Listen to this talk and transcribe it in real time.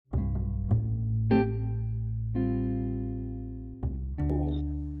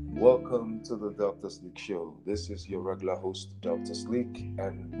welcome to the Dr. Sleek Show. This is your regular host, Dr. Sleek,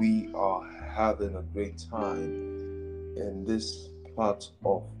 and we are having a great time in this part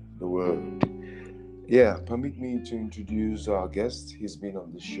of the world. Yeah, permit me to introduce our guest. He's been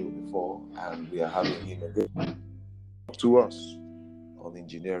on the show before, and we are having him again to us on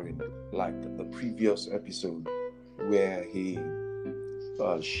engineering, like the previous episode where he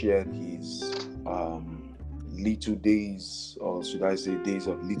shared his little days, or should I say days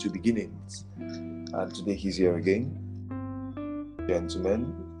of little beginnings. And today he's here again.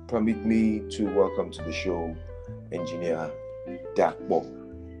 Gentlemen, permit me to welcome to the show Engineer Dakpo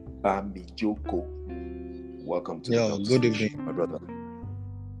Bamijoko. Welcome to the good evening, my brother.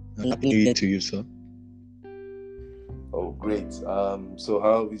 Happy New Year to you, sir. Oh, great. So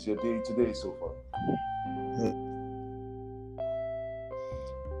how is your day today so far?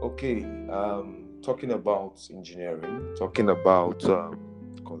 Okay, talking about engineering, talking about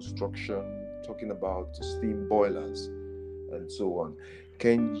construction, talking about steam boilers, and so on.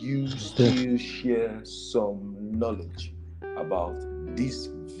 Can you still share some knowledge about this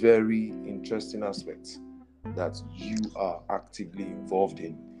very interesting aspect that you are actively involved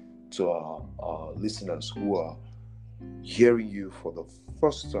in to our listeners who are hearing you for the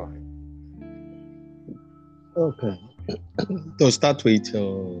first time? Okay. To start with,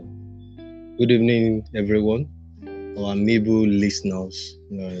 good evening, everyone, our amiable listeners.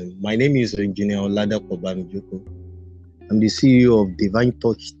 My name is Engineer Oladapo Bamijoko. I'm the CEO of Divine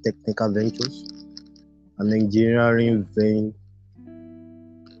Touch Technical Ventures, an engineering firm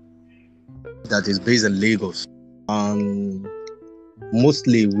that is based in Lagos. And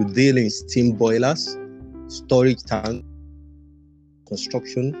mostly we deal in steam boilers, storage tanks,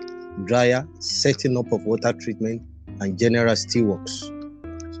 construction, dryer, setting up of water treatment, and general steelworks.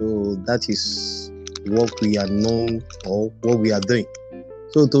 So that is what we are known or what we are doing.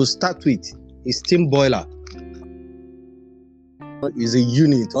 So to start with, a steam boiler is a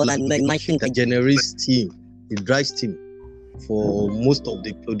unit or like machine that generates steam, it dries steam for most of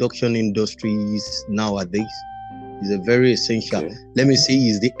the production industries nowadays. It's a very essential. Okay. Let me say,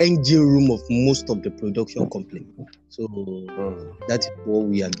 is the engine room of most of the production company. So that is what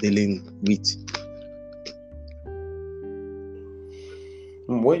we are dealing with.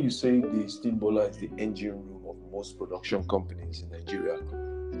 When you say the steam boiler is the engine room of most production companies in Nigeria,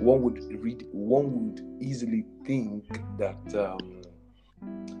 one would easily think that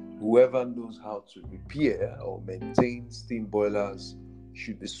whoever knows how to repair or maintain steam boilers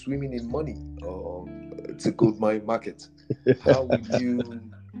should be swimming in money, or it's a gold mine market. How would you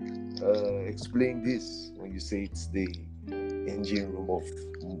explain this when you say it's the engine room of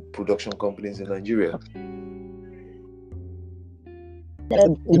production companies in Nigeria?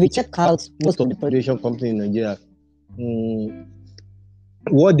 If we check out most of the production companies in Nigeria,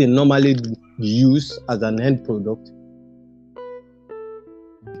 what they normally use as an end product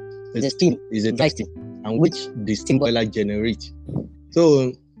is a dry steam, and which the steam boiler generates.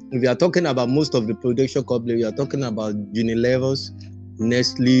 So if you are talking about most of the production companies, you are talking about Unilever,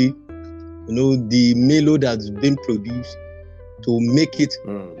 Nestle, the Milo that's been produced to make it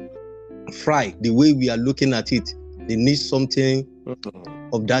fry the way we are looking at it. They need something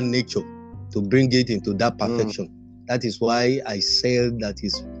of that nature to bring it into that perfection. That is why I said that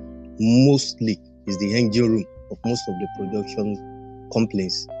is mostly is the engine room of most of the production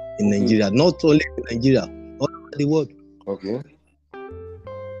companies in Nigeria. Not only in Nigeria, all over the world.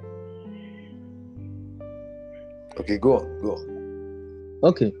 Okay, go on.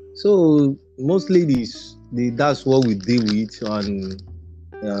 Okay, so mostly that's what we deal with, and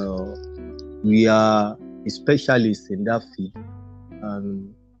we are specialists in that field,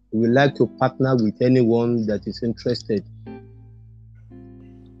 and we like to partner with anyone that is interested.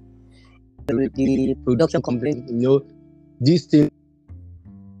 The production company, this thing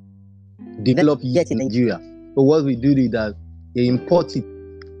developed yet in Nigeria. So what we do is that they import it,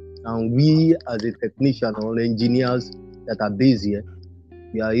 and we as a technician or engineers that are based here,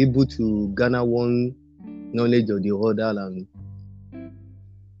 we are able to garner one knowledge of the other, and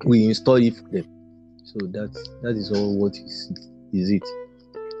we install it for them. So that is all. What is it?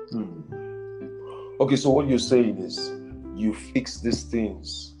 Okay, so what you're saying is you fix these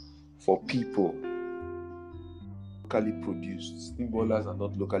things for people locally produced. Steam boilers are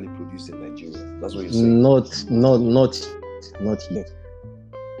not locally produced in Nigeria. That's what you're saying. Not yet.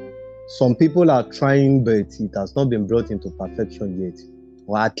 Some people are trying, but it has not been brought into perfection yet,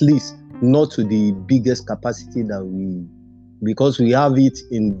 or at least not to the biggest capacity because we have it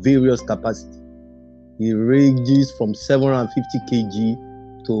in various capacity. It ranges from 750 kg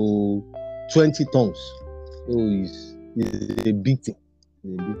to 20 tons. So it's a big thing.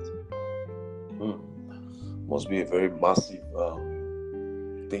 Must be a very massive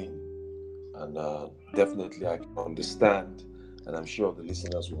thing, and definitely I can understand, and I'm sure the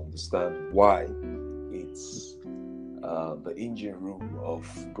listeners will understand why it's the engine room of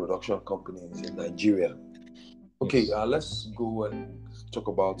production companies in Nigeria. Okay, let's go and talk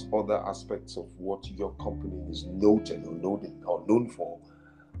about other aspects of what your company is noted or known for.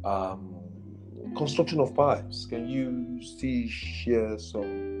 Construction of pipes. Can you still share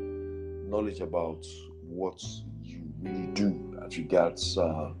some knowledge about what you really do as regards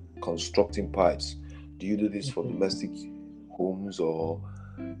constructing pipes? Do you do this for domestic homes or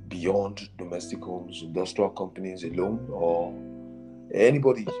beyond domestic homes, industrial companies alone, or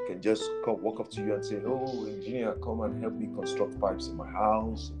anybody can just walk up to you and say, "Oh, engineer, come and help me construct pipes in my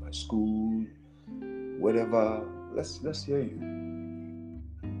house, in my school, whatever." Let's hear you.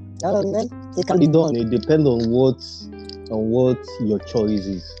 It can be done. It depends on what your choice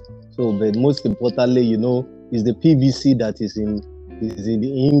is. So, but most importantly, is the PVC that is in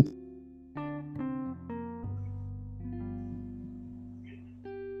the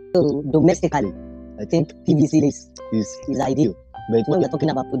So domestically, I think PVC is ideal. But when we're talking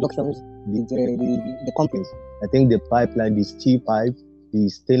about productions, the companies, I think the pipeline, the steel pipe, the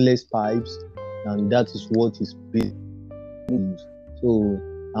stainless pipes, and that is what is being used. So,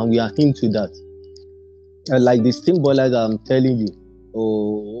 and we are into that. Like the steam boilers, I'm telling you.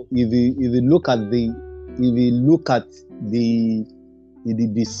 If you look at the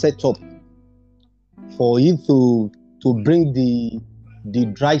setup for it to bring the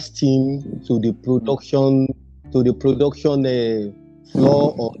dry steam to the production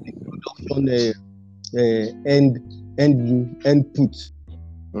floor or the production end put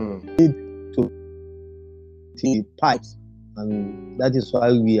to the pipes, and that is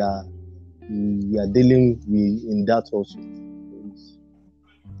why we are dealing with in that also.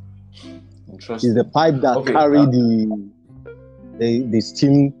 Interesting. It's the pipe that carry the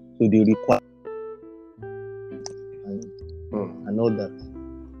steam to the required and all that.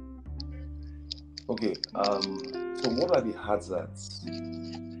 Okay. So what are the hazards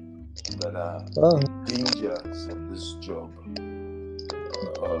that are dangers of this job?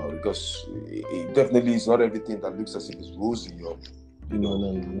 Because it definitely is not everything that looks as if it's rosy or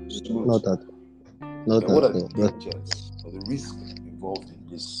smooth. Not at all. What are the dangers or the risks involved in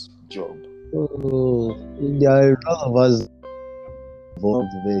this job? There are a lot of us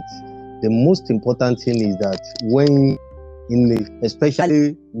involved with it. The most important thing is that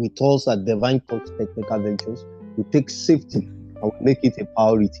especially with us at Divine Touch Technical Ventures, we take safety and we make it a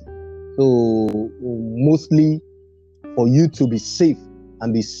priority. So mostly for you to be safe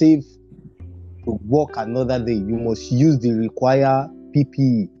and be safe to work another day, you must use the required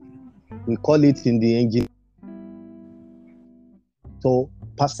PPE. We call it in the engine. So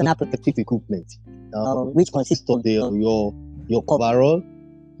personal protective equipment, which consists of your coverall,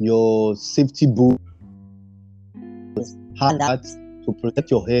 your safety boot, hard hat to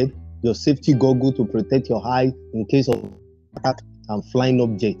protect your head, your safety goggle to protect your eye in case of attack and flying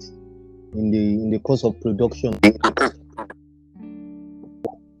objects in the course of production.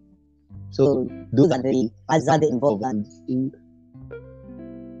 So those are the hazards involved.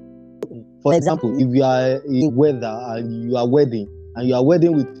 For example, if you are in weather and you are wedding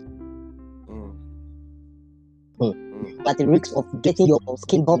with at the risk of getting your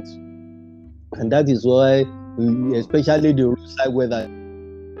skin burnt, and that is why especially the roadside weather,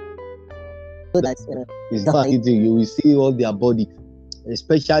 so that is not easy. You will see all their body,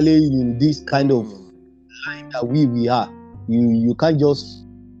 especially in this kind of line that we are. You can't just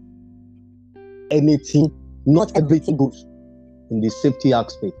anything. Not everything goes in the safety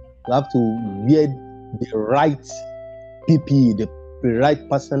aspect. You have to wear the right PPE, the right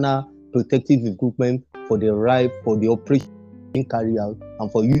personal protective equipment for the operation carry out,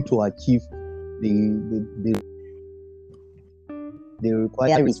 and for you to achieve the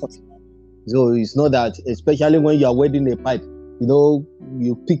required result. So it's not that, especially when you are welding a pipe,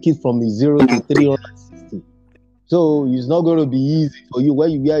 you pick it from 0 to 360. So it's not going to be easy for you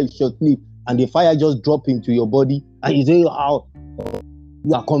when you wear a short sleeve and the fire just drop into your body and you say, you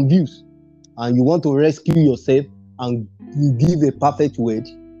are confused and you want to rescue yourself and give a perfect word.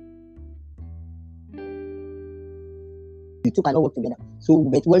 The two cannot work together. So,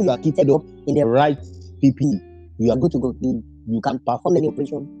 but when you are kitted up in the right PPE, you are good to go. You can perform any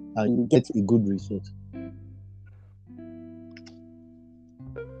operation and you get a good result.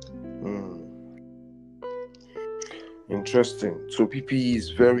 Interesting. So PPE is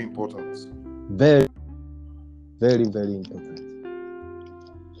very important. Very, very, very important.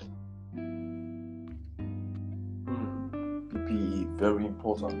 PPE, very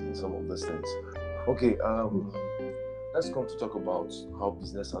important in some of these things. Okay, let's come to talk about how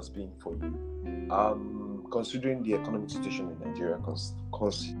business has been for you. Considering the economic situation in Nigeria,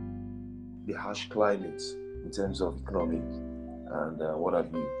 the harsh climate in terms of economy and what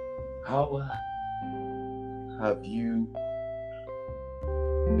have you, how have you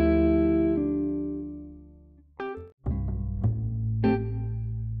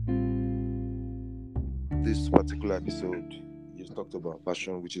this particular episode? You've talked about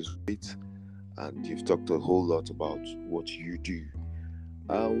passion, which is great, and you've talked a whole lot about what you do.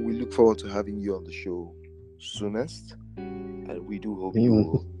 We look forward to having you on the show soonest, and we do hope you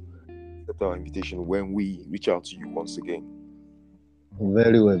will accept our invitation when we reach out to you once again.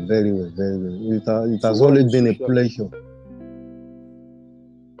 Very well, very well, very well. It has always been a pleasure.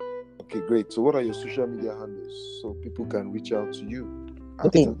 Okay, great. So what are your social media handles so people can reach out to you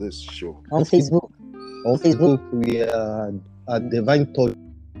after this show? On Facebook. On Facebook, we are at Divine Touch.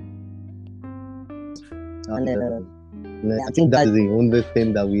 And I think that's the only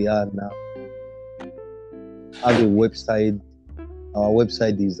thing that we are now. Have a website, our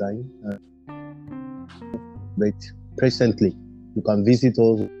website design. But presently, you can visit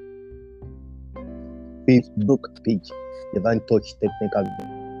us Facebook page, Divine Touch Technical.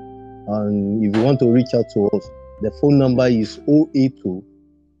 And if you want to reach out to us, the phone number is 082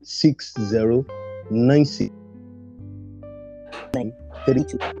 60 96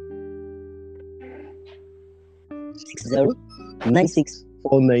 32 60 96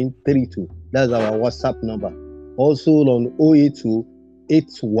 4932. That's our WhatsApp number. Also on 082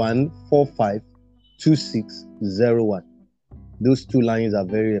 8145 2601. Those two lines are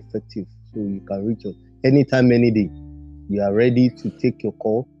very effective, so you can reach us anytime, any day. We are ready to take your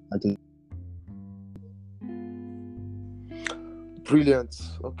call and to. Brilliant.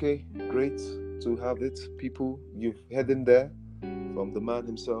 Okay, great to have it. People, you've heard him there from the man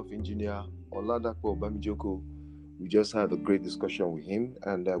himself, Engineer Oladapo Bamijoko. We just had a great discussion with him,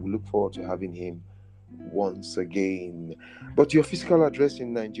 and we look forward to having him once again. But your physical address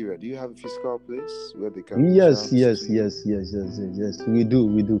in Nigeria, do you have a physical place where they can? Yes. We do.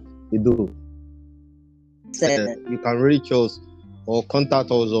 You can reach us or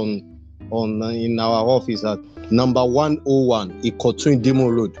contact us on in our office at number 101 Ikotun Demo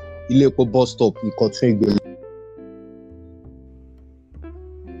Road, Ilepo bus stop, Ikotun Igbele.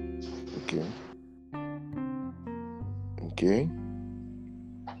 Okay.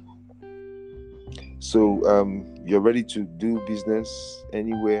 So you're ready to do business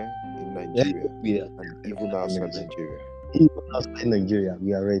anywhere in Nigeria? Yeah. And even outside Nigeria? Even outside Nigeria,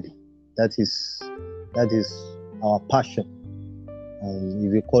 we are ready. That is our passion. And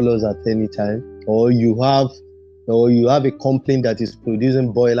if you call us at any time, or you have a company that is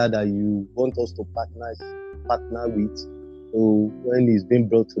producing boiler that you want us to partner with, so when it's being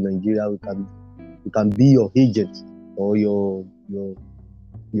brought to Nigeria, we can be your agent or your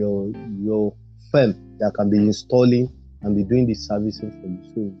firm that can be installing and be doing the servicing for you.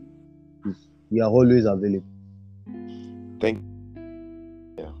 So we are always available. Thank you.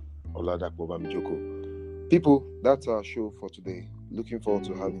 Yeah, Oladapo Bamijoko. People, that's our show for today. Looking forward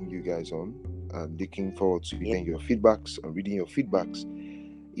to having you guys on, and looking forward to hearing your feedbacks and reading your feedbacks.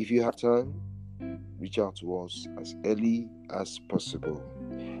 If you have time, reach out to us as early as possible.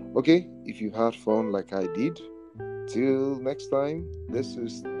 Okay, if you had fun like I did, till next time, this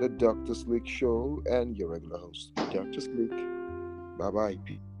is the Dr. Slick Show and your regular host, Dr. Slick. Bye-bye.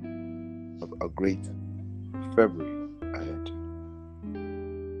 Have a great February.